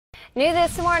New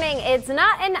this morning, it's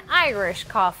not an Irish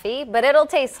coffee, but it'll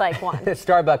taste like one.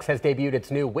 Starbucks has debuted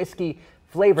its new whiskey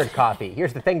flavored coffee.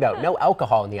 Here's the thing though, no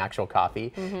alcohol in the actual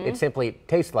coffee. It simply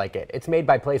tastes like it. It's made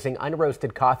by placing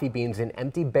unroasted coffee beans in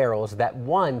empty barrels that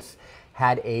once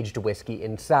had aged whiskey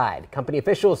inside. Company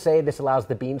officials say this allows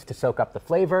the beans to soak up the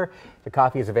flavor. The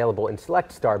coffee is available in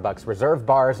select Starbucks Reserve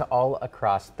bars all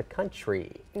across the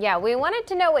country. Yeah, we wanted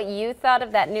to know what you thought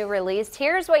of that new release.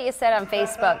 Here's what you said on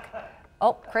Facebook.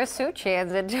 Oh, Chris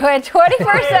Suchan's into it.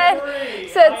 20%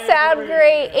 said sound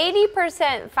great.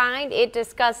 80% find it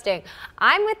disgusting.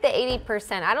 I'm with the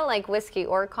 80%. I don't like whiskey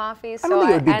or coffee, so I don't think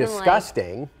it would be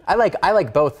disgusting. I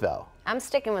like both though. I'm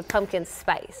sticking with pumpkin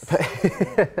spice.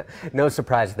 No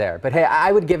surprise there. But hey,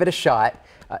 I would give it a shot.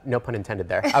 No pun intended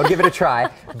there. I would give it a try,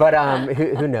 but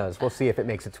who knows? We'll see if it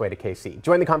makes its way to KC.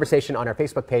 Join the conversation on our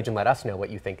Facebook page and let us know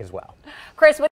what you think as well. Chris,